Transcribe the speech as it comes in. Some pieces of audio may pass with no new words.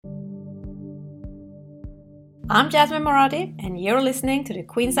I'm Jasmine Moradi, and you're listening to the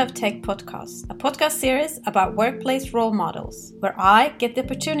Queens of Tech podcast, a podcast series about workplace role models, where I get the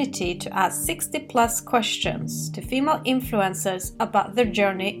opportunity to ask 60-plus questions to female influencers about their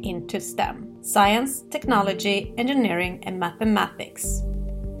journey into STEM, science, technology, engineering, and mathematics.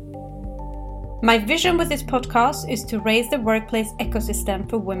 My vision with this podcast is to raise the workplace ecosystem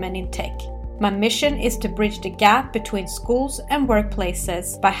for women in tech. My mission is to bridge the gap between schools and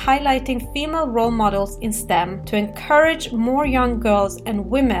workplaces by highlighting female role models in STEM to encourage more young girls and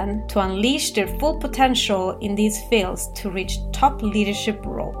women to unleash their full potential in these fields to reach top leadership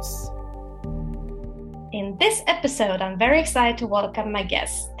roles. In this episode, I'm very excited to welcome my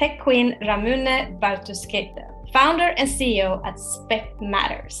guest, tech queen Ramune Bartuskaite, founder and CEO at Spec.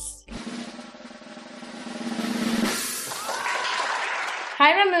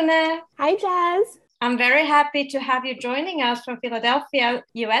 Hi, Ramune. Hi, Jazz. I'm very happy to have you joining us from Philadelphia,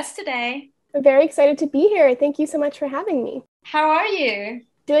 US today. I'm very excited to be here. Thank you so much for having me. How are you?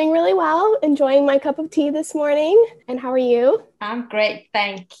 Doing really well, enjoying my cup of tea this morning. And how are you? I'm great,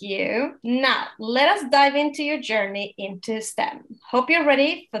 thank you. Now, let us dive into your journey into STEM. Hope you're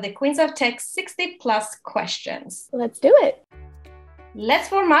ready for the Queens of Tech's 60-plus questions. Let's do it.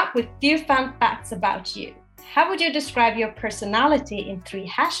 Let's warm up with a few fun facts about you. How would you describe your personality in 3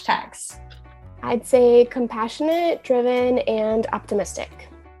 hashtags? I'd say compassionate, driven, and optimistic.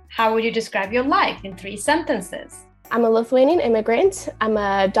 How would you describe your life in 3 sentences? I'm a Lithuanian immigrant. I'm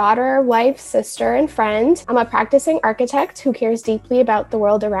a daughter, wife, sister, and friend. I'm a practicing architect who cares deeply about the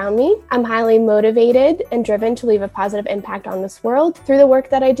world around me. I'm highly motivated and driven to leave a positive impact on this world through the work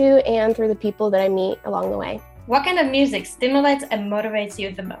that I do and through the people that I meet along the way. What kind of music stimulates and motivates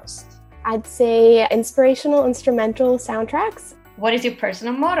you the most? I'd say inspirational instrumental soundtracks. What is your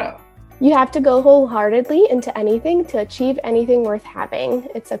personal motto? You have to go wholeheartedly into anything to achieve anything worth having.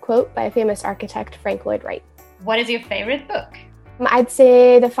 It's a quote by famous architect Frank Lloyd Wright. What is your favorite book? I'd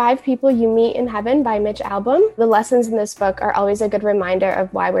say The 5 People You Meet in Heaven by Mitch Albom. The lessons in this book are always a good reminder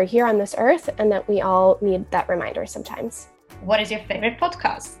of why we're here on this earth and that we all need that reminder sometimes. What is your favorite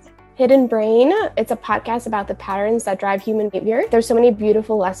podcast? Hidden Brain. It's a podcast about the patterns that drive human behavior. There's so many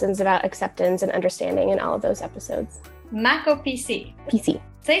beautiful lessons about acceptance and understanding in all of those episodes. Mac or PC? PC.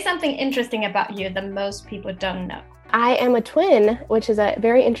 Say something interesting about you that most people don't know. I am a twin, which is a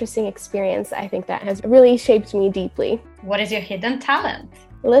very interesting experience. I think that has really shaped me deeply. What is your hidden talent?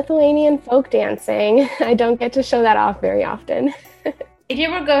 Lithuanian folk dancing. I don't get to show that off very often. If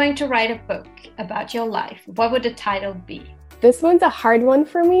you were going to write a book about your life, what would the title be? This one's a hard one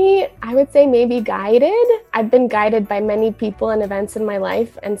for me. I would say maybe guided. I've been guided by many people and events in my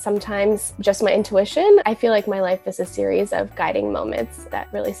life, and sometimes just my intuition. I feel like my life is a series of guiding moments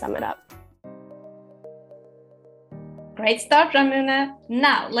that really sum it up. Great start, Ramune.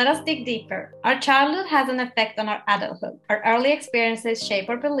 Now, let us dig deeper. Our childhood has an effect on our adulthood. Our early experiences shape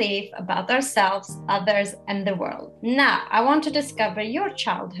our belief about ourselves, others, and the world. Now, I want to discover your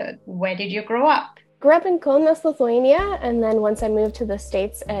childhood. Where did you grow up? Grew up in Kaunas, Lithuania, and then once I moved to the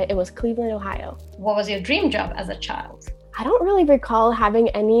States, it was Cleveland, Ohio. What was your dream job as a child? I don't really recall having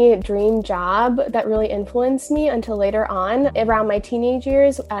any dream job that really influenced me until later on, around my teenage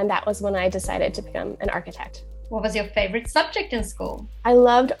years, and that was when I decided to become an architect. What was your favorite subject in school? I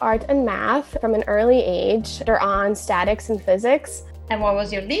loved art and math from an early age. They're on statics and physics. And what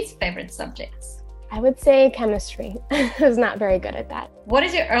was your least favorite subjects? I would say chemistry. I was not very good at that. What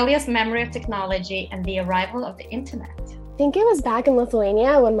is your earliest memory of technology and the arrival of the internet? I think it was back in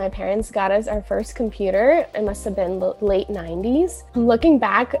Lithuania when my parents got us our first computer. It must have been late 90s. Looking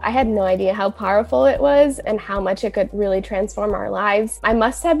back, I had no idea how powerful it was and how much it could really transform our lives. I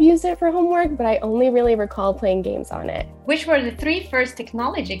must have used it for homework, but I only really recall playing games on it. Which were the 3 first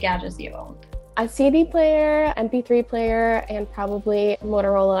technology gadgets you owned? A CD player, MP3 player, and probably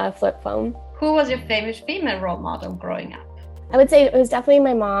Motorola flip phone. Who was your favorite female role model growing up? I would say it was definitely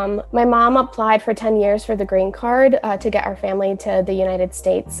my mom. My mom applied for 10 years for the green card to get our family to the United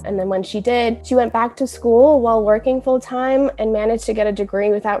States. And then when she did, she went back to school while working full time and managed to get a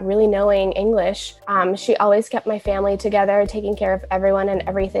degree without really knowing English. She always kept my family together, taking care of everyone and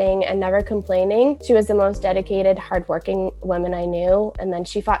everything and never complaining. She was the most dedicated, hardworking woman I knew. And then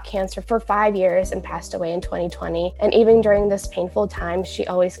she fought cancer for 5 years and passed away in 2020. And even during this painful time, she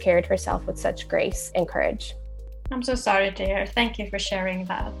always carried herself with such grace and courage. I'm so sorry to hear. Thank you for sharing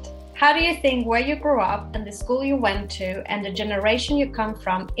that. How do you think where you grew up and the school you went to and the generation you come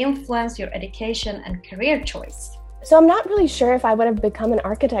from influence your education and career choice? So I'm not really sure if I would have become an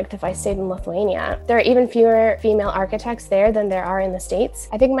architect if I stayed in Lithuania. There are even fewer female architects there than there are in the States.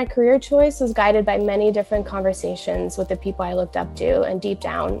 I think my career choice was guided by many different conversations with the people I looked up to, and deep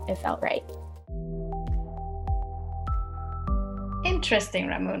down, it felt right. Interesting,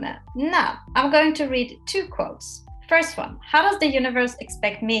 Ramune. Now, I'm going to read 2 quotes. First one, how does the universe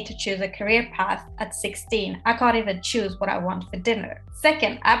expect me to choose a career path at 16? I can't even choose what I want for dinner.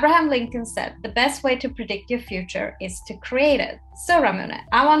 Second, Abraham Lincoln said, the best way to predict your future is to create it. So Ramune,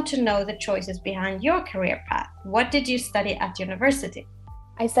 I want to know the choices behind your career path. What did you study at university?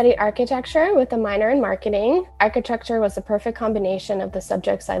 I studied architecture with a minor in marketing. Architecture was the perfect combination of the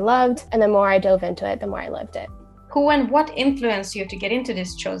subjects I loved, and the more I dove into it, the more I loved it. Who and what influenced you to get into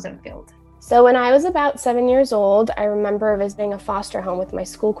this chosen field? So when I was about 7 years old, I remember visiting a foster home with my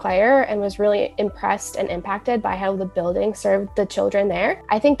school choir and was really impressed and impacted by how the building served the children there.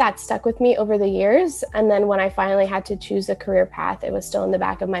 I think that stuck with me over the years. And then when I finally had to choose a career path, it was still in the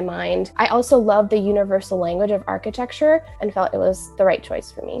back of my mind. I also loved the universal language of architecture and felt it was the right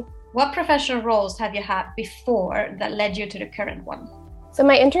choice for me. What professional roles have you had before that led you to the current one? So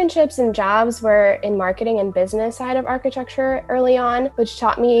my internships and jobs were in marketing and business side of architecture early on, which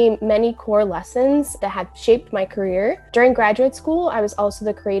taught me many core lessons that had shaped my career. During graduate school, I was also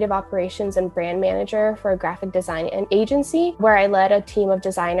the creative operations and brand manager for a graphic design agency, where I led a team of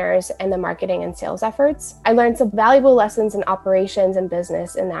designers and the marketing and sales efforts. I learned some valuable lessons in operations and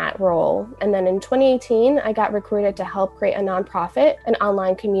business in that role. And then in 2018, I got recruited to help create a nonprofit, an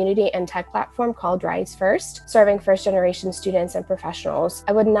online community and tech platform called Rise First, serving first-generation students and professionals.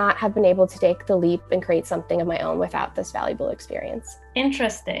 I would not have been able to take the leap and create something of my own without this valuable experience.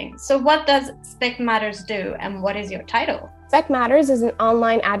 Interesting. So what does Spec Matters do and what is your title? Spec Matters is an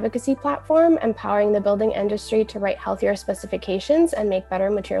online advocacy platform empowering the building industry to write healthier specifications and make better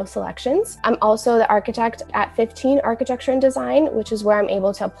material selections. I'm also the architect at 15 Architecture and Design, which is where I'm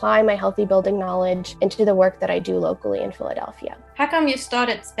able to apply my healthy building knowledge into the work that I do locally in Philadelphia. How come you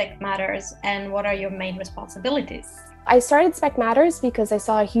started Spec Matters and what are your main responsibilities? I started Spec Matters because I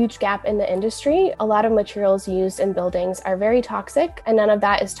saw a huge gap in the industry. A lot of materials used in buildings are very toxic, and none of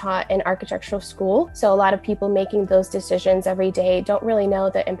that is taught in architectural school. So a lot of people making those decisions every day don't really know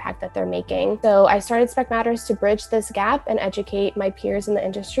the impact that they're making. So I started Spec Matters to bridge this gap and educate my peers in the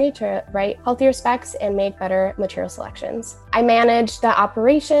industry to write healthier specs and make better material selections. I manage the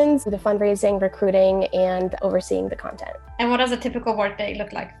operations, the fundraising, recruiting, and overseeing the content. And what does a typical workday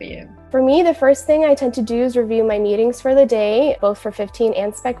look like for you? For me, the first thing I tend to do is review my meetings for the day, both for 15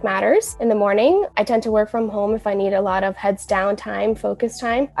 and Spec Matters. In the morning, I tend to work from home if I need a lot of heads down time, focus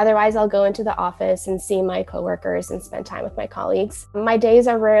time. Otherwise, I'll go into the office and see my coworkers and spend time with my colleagues. My days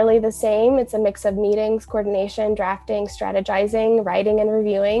are rarely the same. It's a mix of meetings, coordination, drafting, strategizing, writing, and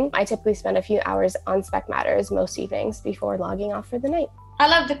reviewing. I typically spend a few hours on Spec Matters most evenings before logging off for the night. I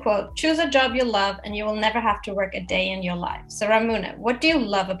love the quote, choose a job you love and you will never have to work a day in your life. So Ramune, what do you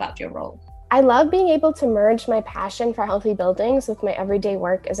love about your role? I love being able to merge my passion for healthy buildings with my everyday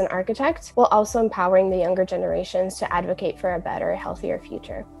work as an architect, while also empowering the younger generations to advocate for a better, healthier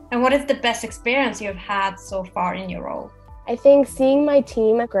future. And what is the best experience you've had so far in your role? I think seeing my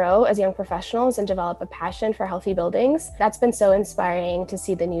team grow as young professionals and develop a passion for healthy buildings, that's been so inspiring to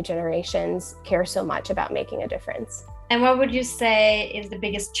see the new generations care so much about making a difference. And what would you say is the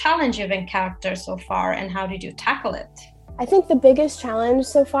biggest challenge you've encountered so far and how did you tackle it? I think the biggest challenge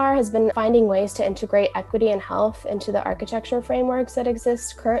so far has been finding ways to integrate equity and health into the architecture frameworks that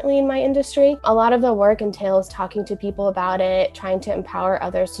exist currently in my industry. A lot of the work entails talking to people about it, trying to empower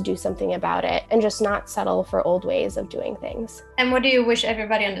others to do something about it, and just not settle for old ways of doing things. And what do you wish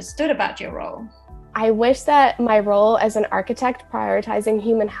everybody understood about your role? I wish that my role as an architect prioritizing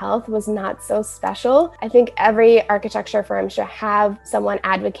human health was not so special. I think every architecture firm should have someone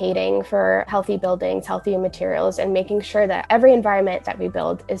advocating for healthy buildings, healthy materials, and making sure that every environment that we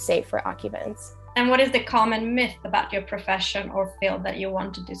build is safe for occupants. And what is the common myth about your profession or field that you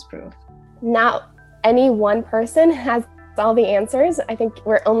want to disprove? Not any one person has all the answers. I think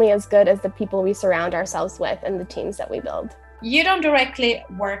we're only as good as the people we surround ourselves with and the teams that we build. You don't directly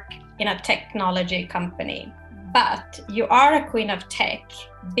work in a technology company, but you are a queen of tech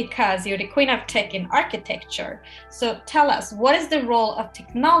because you're the queen of tech in architecture. So tell us, what is the role of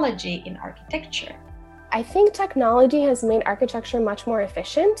technology in architecture? I think technology has made architecture much more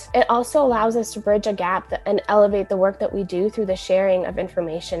efficient. It also allows us to bridge a gap and elevate the work that we do through the sharing of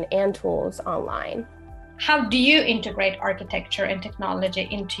information and tools online. How do you integrate architecture and technology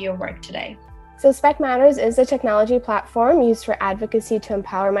into your work today? So Spec Matters is a technology platform used for advocacy to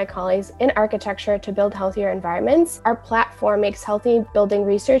empower my colleagues in architecture to build healthier environments. Our platform makes healthy building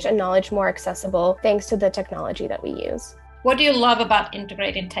research and knowledge more accessible thanks to the technology that we use. What do you love about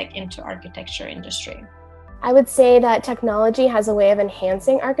integrating tech into architecture industry? I would say that technology has a way of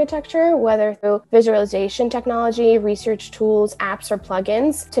enhancing architecture, whether through visualization technology, research tools, apps, or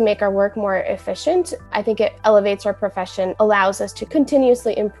plugins to make our work more efficient. I think it elevates our profession, allows us to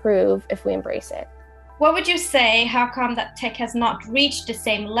continuously improve if we embrace it. What would you say, how come that tech has not reached the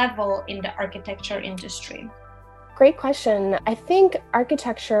same level in the architecture industry? Great question. I think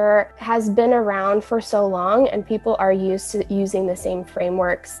architecture has been around for so long and people are used to using the same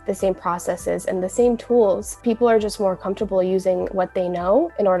frameworks, the same processes, and the same tools. People are just more comfortable using what they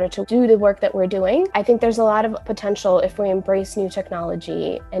know in order to do the work that we're doing. I think there's a lot of potential if we embrace new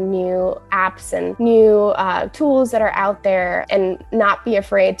technology and new apps and new tools that are out there and not be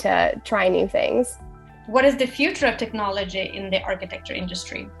afraid to try new things. What is the future of technology in the architecture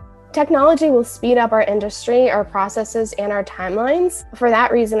industry? Technology will speed up our industry, our processes, and our timelines. For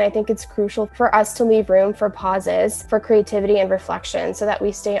that reason, I think it's crucial for us to leave room for pauses, for creativity and reflection, so that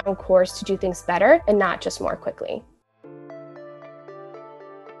we stay on course to do things better and not just more quickly.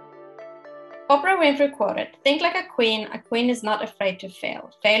 Oprah Winfrey quoted, "Think like a queen is not afraid to fail.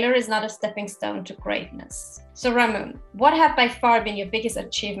 Failure is not a stepping stone to greatness." So Ramune, what have by far been your biggest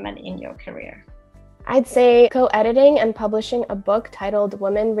achievement in your career? I'd say co-editing and publishing a book titled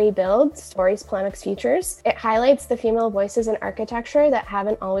Women Rebuild, Stories, Polemics, Futures. It highlights the female voices in architecture that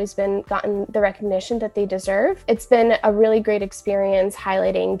haven't always gotten the recognition that they deserve. It's been a really great experience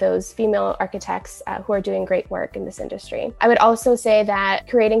highlighting those female architects who are doing great work in this industry. I would also say that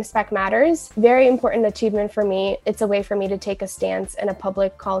creating Spec Matters, very important achievement for me. It's a way for me to take a stance and a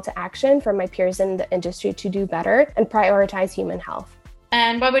public call to action for my peers in the industry to do better and prioritize human health.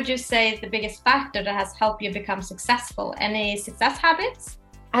 And what would you say is the biggest factor that has helped you become successful? Any success habits?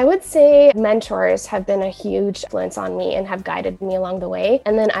 I would say mentors have been a huge influence on me and have guided me along the way.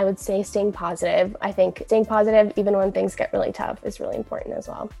 And then I would say staying positive. I think staying positive, even when things get really tough, is really important as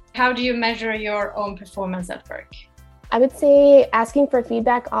well. How do you measure your own performance at work? I would say asking for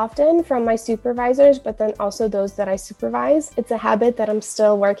feedback often from my supervisors, but then also those that I supervise. It's a habit that I'm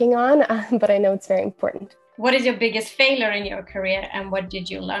still working on, but I know it's very important. What is your biggest failure in your career and what did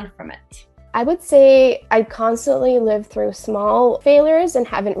you learn from it? I would say I constantly live through small failures and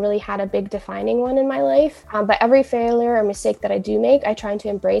haven't really had a big defining one in my life. But every failure or mistake that I do make, I try to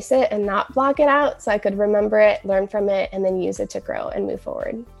embrace it and not block it out so I could remember it, learn from it, and then use it to grow and move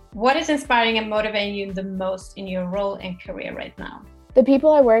forward. What is inspiring and motivating you the most in your role and career right now? The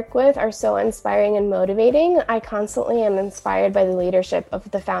people I work with are so inspiring and motivating. I constantly am inspired by the leadership of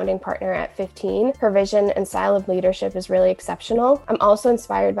the founding partner at 15. Her vision and style of leadership is really exceptional. I'm also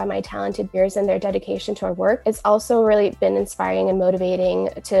inspired by my talented peers and their dedication to our work. It's also really been inspiring and motivating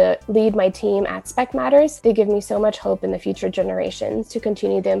to lead my team at Spec Matters. They give me so much hope in the future generations to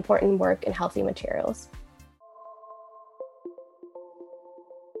continue the important work in healthy materials.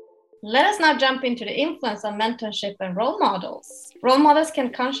 Let us now jump into the influence of mentorship and role models. Role models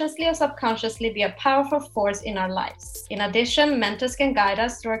can consciously or subconsciously be a powerful force in our lives. In addition, mentors can guide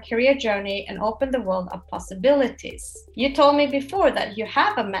us through our career journey and open the world of possibilities. You told me before that you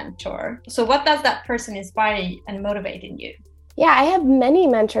have a mentor. So what does that person inspire and motivate in you? Yeah, I have many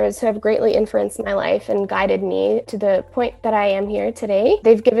mentors who have greatly influenced my life and guided me to the point that I am here today.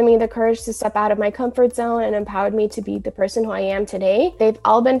 They've given me the courage to step out of my comfort zone and empowered me to be the person who I am today. They've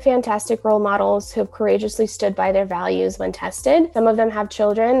all been fantastic role models who have courageously stood by their values when tested. Some of them have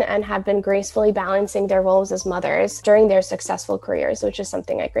children and have been gracefully balancing their roles as mothers during their successful careers, which is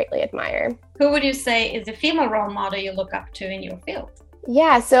something I greatly admire. Who would you say is the female role model you look up to in your field?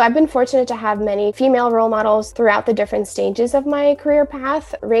 Yeah, so I've been fortunate to have many female role models throughout the different stages of my career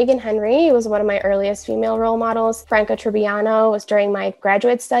path. Reagan Henry was one of my earliest female role models. Franca Tribbiano was during my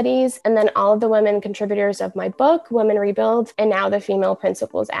graduate studies, and then all of the women contributors of my book, Women Rebuild, and now the female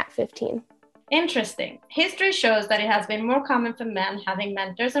principals at 15. Interesting. History shows that it has been more common for men having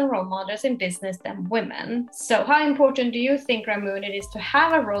mentors and role models in business than women. So how important do you think, Ramune, it is to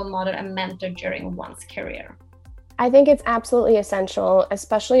have a role model and mentor during one's career? I think it's absolutely essential,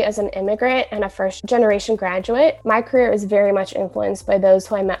 especially as an immigrant and a first-generation graduate. My career is very much influenced by those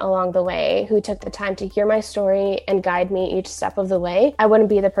who I met along the way, who took the time to hear my story and guide me each step of the way. I wouldn't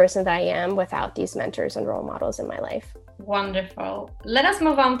be the person that I am without these mentors and role models in my life. Wonderful. Let us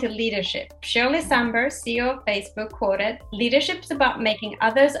move on to leadership. Shirley Sandberg, CEO of Facebook, quoted, "Leadership is about making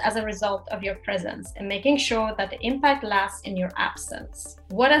others as a result of your presence and making sure that the impact lasts in your absence."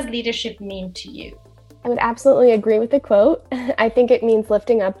 What does leadership mean to you? I would absolutely agree with the quote. I think it means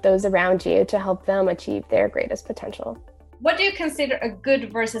lifting up those around you to help them achieve their greatest potential. What do you consider a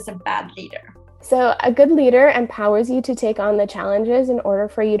good versus a bad leader? So a good leader empowers you to take on the challenges in order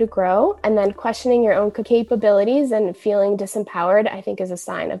for you to grow, and then questioning your own capabilities and feeling disempowered, I think, is a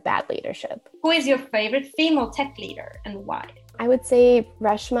sign of bad leadership. Who is your favorite female tech leader and why? I would say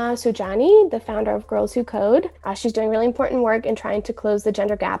Reshma Sujani, the founder of Girls Who Code. She's doing really important work in trying to close the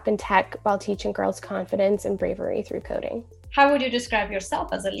gender gap in tech while teaching girls confidence and bravery through coding. How would you describe yourself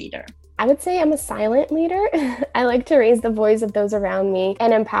as a leader? I would say I'm a silent leader. I like to raise the voice of those around me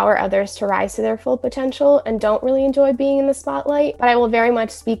and empower others to rise to their full potential, and don't really enjoy being in the spotlight, but I will very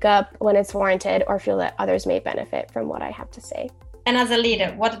much speak up when it's warranted or feel that others may benefit from what I have to say. And as a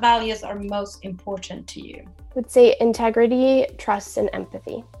leader, what values are most important to you? I would say integrity, trust, and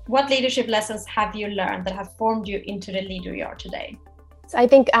empathy. What leadership lessons have you learned that have formed you into the leader you are today? So I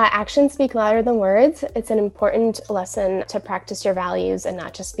think actions speak louder than words. It's an important lesson to practice your values and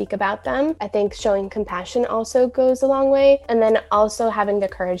not just speak about them. I think showing compassion also goes a long way. And then also having the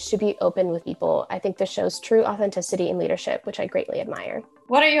courage to be open with people. I think this shows true authenticity in leadership, which I greatly admire.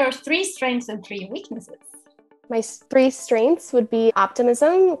 What are your 3 strengths and 3 weaknesses? My 3 strengths would be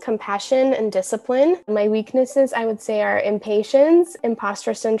optimism, compassion, and discipline. My weaknesses, I would say, are impatience,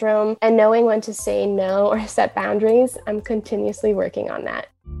 imposter syndrome, and knowing when to say no or set boundaries. I'm continuously working on that.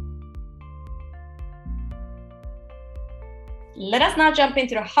 Let us now jump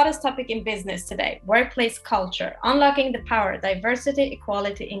into the hottest topic in business today, workplace culture, unlocking the power, diversity,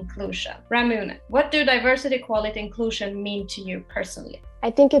 equality, inclusion. Ramune, what do diversity, equality, inclusion mean to you personally? I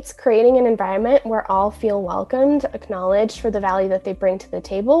think it's creating an environment where all feel welcomed, acknowledged for the value that they bring to the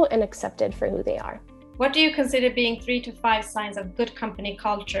table, and accepted for who they are. What do you consider being 3 to 5 signs of good company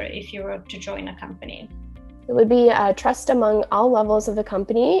culture if you were to join a company? It would be trust among all levels of the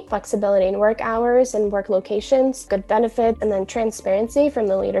company, flexibility in work hours and work locations, good benefits, and then transparency from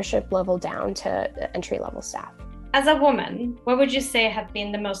the leadership level down to the entry-level staff. As a woman, what would you say have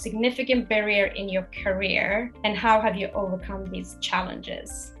been the most significant barrier in your career, and how have you overcome these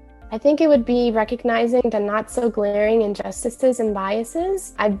challenges? I think it would be recognizing the not so glaring injustices and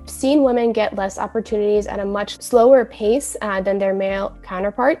biases. I've seen women get less opportunities at a much slower pace than their male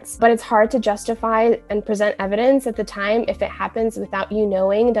counterparts, but it's hard to justify and present evidence at the time if it happens without you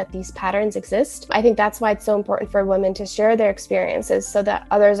knowing that these patterns exist. I think that's why it's so important for women to share their experiences so that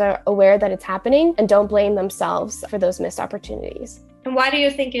others are aware that it's happening and don't blame themselves for those missed opportunities. And why do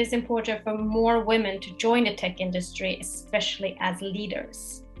you think it is important for more women to join the tech industry, especially as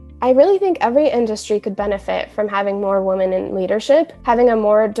leaders? I really think every industry could benefit from having more women in leadership. Having a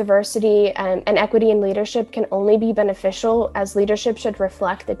more diversity and equity in leadership can only be beneficial, as leadership should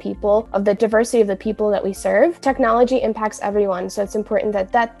reflect the diversity of the people that we serve. Technology impacts everyone, so it's important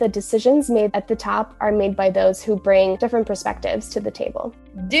that the decisions made at the top are made by those who bring different perspectives to the table.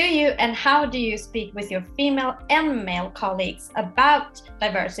 Do you and how do you speak with your female and male colleagues about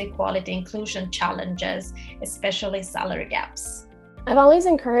diversity, equality, inclusion challenges, especially salary gaps? I've always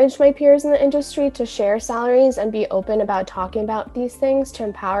encouraged my peers in the industry to share salaries and be open about talking about these things to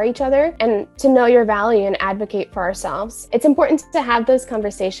empower each other and to know your value and advocate for ourselves. It's important to have those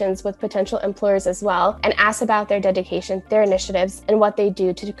conversations with potential employers as well and ask about their dedication, their initiatives, and what they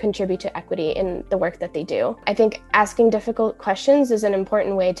do to contribute to equity in the work that they do. I think asking difficult questions is an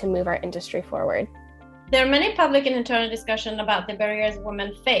important way to move our industry forward. There are many public and internal discussions about the barriers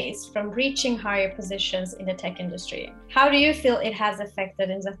women face from reaching higher positions in the tech industry. How do you feel it has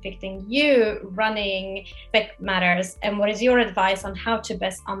affecting you running Spec matters, and what is your advice on how to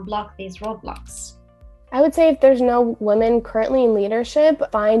best unblock these roadblocks? I would say if there's no women currently in leadership,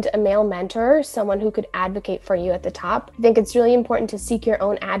 find a male mentor, someone who could advocate for you at the top. I think it's really important to seek your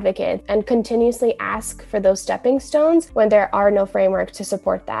own advocate and continuously ask for those stepping stones when there are no frameworks to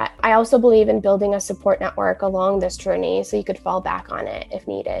support that. I also believe in building a support network along this journey so you could fall back on it if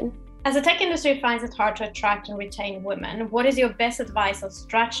needed. As the tech industry finds it hard to attract and retain women, what is your best advice on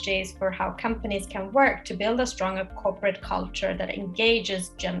strategies for how companies can work to build a stronger corporate culture that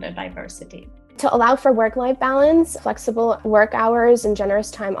engages gender diversity? To allow for work-life balance, flexible work hours, and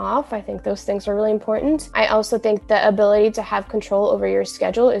generous time off, I think those things are really important. I also think the ability to have control over your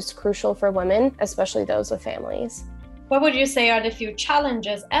schedule is crucial for women, especially those with families. What would you say are the few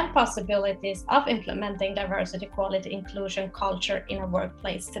challenges and possibilities of implementing diversity, equality, inclusion culture in a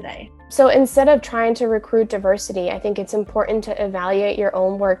workplace today? So instead of trying to recruit diversity, I think it's important to evaluate your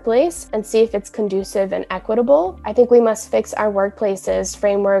own workplace and see if it's conducive and equitable. I think we must fix our workplaces,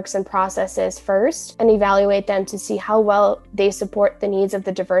 frameworks, and processes first and evaluate them to see how well they support the needs of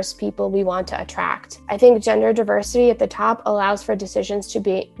the diverse people we want to attract. I think gender diversity at the top allows for decisions to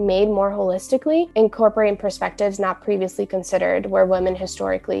be made more holistically, incorporating perspectives not previously previously considered, where women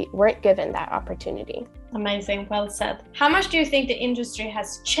historically weren't given that opportunity. Amazing, well said. How much do you think the industry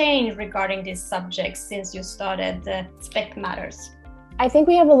has changed regarding these subjects since you started the Spec Matters? I think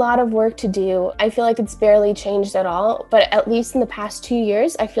we have a lot of work to do. I feel like it's barely changed at all, but at least in the past 2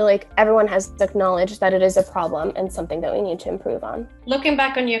 years, I feel like everyone has acknowledged that it is a problem and something that we need to improve on. Looking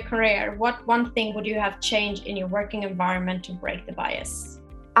back on your career, what one thing would you have changed in your working environment to break the bias?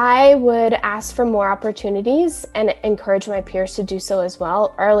 I would ask for more opportunities and encourage my peers to do so as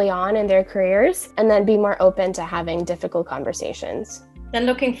well early on in their careers, and then be more open to having difficult conversations. Then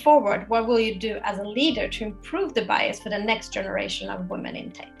looking forward, what will you do as a leader to improve the bias for the next generation of women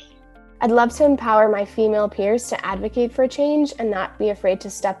in tech? I'd love to empower my female peers to advocate for change and not be afraid to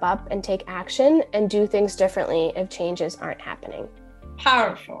step up and take action and do things differently if changes aren't happening.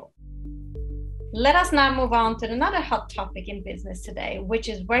 Powerful. Let us now move on to another hot topic in business today, which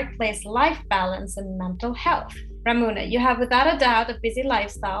is workplace life balance and mental health. Ramune, you have without a doubt a busy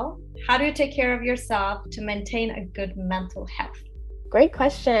lifestyle. How do you take care of yourself to maintain a good mental health? Great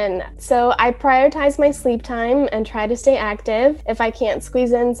question. So I prioritize my sleep time and try to stay active. If I can't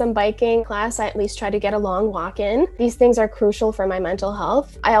squeeze in some biking class, I at least try to get a long walk in. These things are crucial for my mental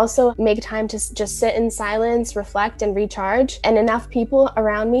health. I also make time to just sit in silence, reflect, and recharge. And enough people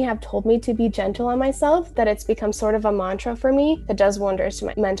around me have told me to be gentle on myself that it's become sort of a mantra for me that does wonders to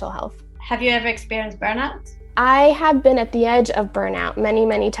my mental health. Have you ever experienced burnout? I have been at the edge of burnout many,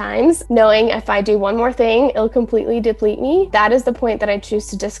 many times, knowing if I do one more thing, it'll completely deplete me. That is the point that I choose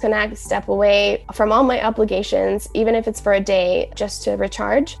to disconnect, step away from all my obligations, even if it's for a day, just to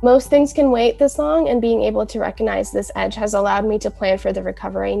recharge. Most things can wait this long, and being able to recognize this edge has allowed me to plan for the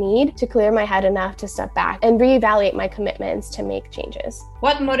recovery I need to clear my head enough to step back and reevaluate my commitments to make changes.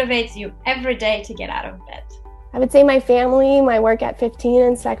 What motivates you every day to get out of bed? I would say my family, my work at 15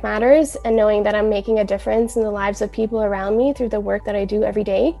 and Spec Matters, and knowing that I'm making a difference in the lives of people around me through the work that I do every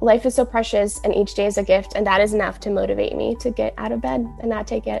day. Life is so precious and each day is a gift, and that is enough to motivate me to get out of bed and not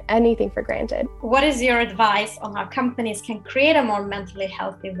take anything for granted. What is your advice on how companies can create a more mentally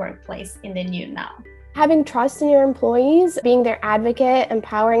healthy workplace in the new now? Having trust in your employees, being their advocate,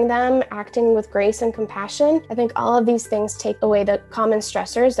 empowering them, acting with grace and compassion. I think all of these things take away the common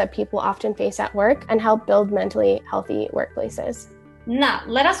stressors that people often face at work and help build mentally healthy workplaces. Now,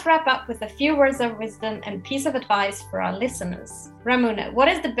 let us wrap up with a few words of wisdom and piece of advice for our listeners. Ramune, what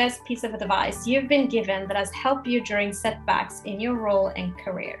is the best piece of advice you've been given that has helped you during setbacks in your role and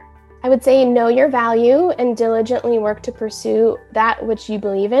career? I would say know your value and diligently work to pursue that which you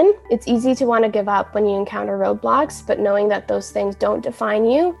believe in. It's easy to want to give up when you encounter roadblocks, but knowing that those things don't define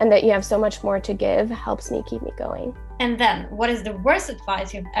you and that you have so much more to give helps me keep me going. And then, what is the worst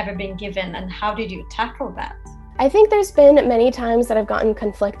advice you've ever been given, and how did you tackle that? I think there's been many times that I've gotten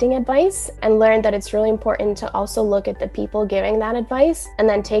conflicting advice and learned that it's really important to also look at the people giving that advice and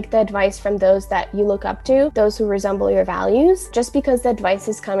then take the advice from those that you look up to, those who resemble your values. Just because the advice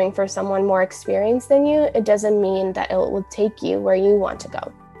is coming from someone more experienced than you, it doesn't mean that it will take you where you want to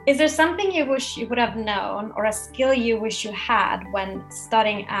go. Is there something you wish you would have known, or a skill you wish you had when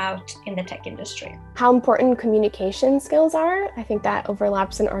starting out in the tech industry? How important communication skills are. I think that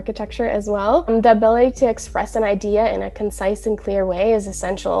overlaps in architecture as well. The ability to express an idea in a concise and clear way is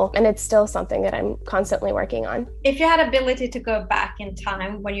essential, and it's still something that I'm constantly working on. If you had ability to go back in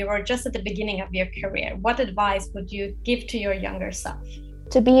time when you were just at the beginning of your career, what advice would you give to your younger self?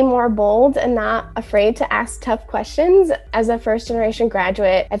 To be more bold and not afraid to ask tough questions. As a first-generation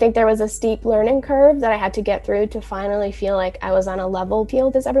graduate, I think there was a steep learning curve that I had to get through to finally feel like I was on a level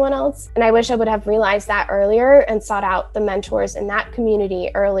field as everyone else. And I wish I would have realized that earlier and sought out the mentors in that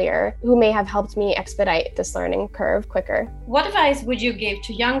community earlier who may have helped me expedite this learning curve quicker. What advice would you give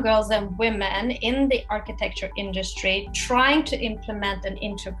to young girls and women in the architecture industry trying to implement and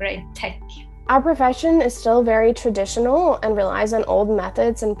integrate tech? Our profession is still very traditional and relies on old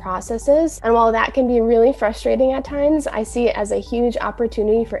methods and processes. And while that can be really frustrating at times, I see it as a huge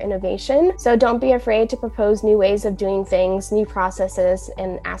opportunity for innovation. So don't be afraid to propose new ways of doing things, new processes,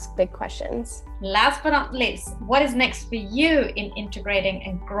 and ask big questions. Last but not least, what is next for you in integrating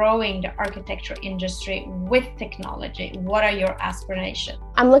and growing the architecture industry with technology? What are your aspirations?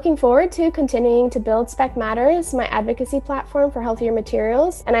 I'm looking forward to continuing to build Spec Matters, my advocacy platform for healthier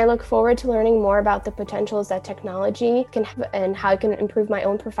materials, and I look forward to learning more about the potentials that technology can have and how it can improve my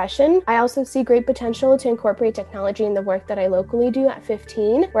own profession. I also see great potential to incorporate technology in the work that I locally do at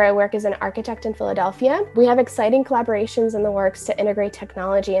 15, where I work as an architect in Philadelphia. We have exciting collaborations in the works to integrate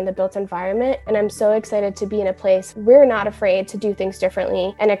technology in the built environment And I'm so excited to be in a place we're not afraid to do things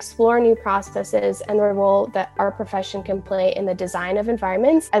differently and explore new processes and the role that our profession can play in the design of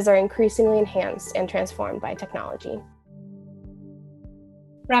environments as they're increasingly enhanced and transformed by technology.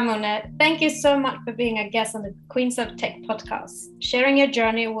 Ramune, thank you so much for being a guest on the Queens of Tech podcast. Sharing your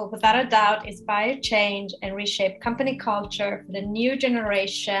journey will, without a doubt, inspire change and reshape company culture for the new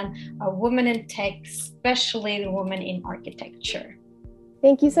generation of women in tech, especially the women in architecture.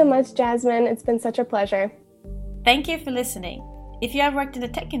 Thank you so much, Jasmine. It's been such a pleasure. Thank you for listening. If you have worked in the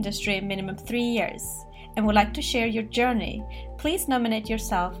tech industry minimum 3 years and would like to share your journey, please nominate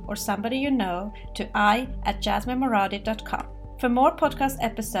yourself or somebody you know to i@jasminemoradi.com. For more podcast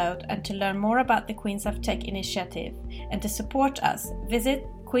episodes and to learn more about the Queens of Tech initiative and to support us, visit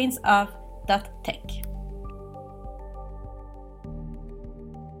queensof.tech.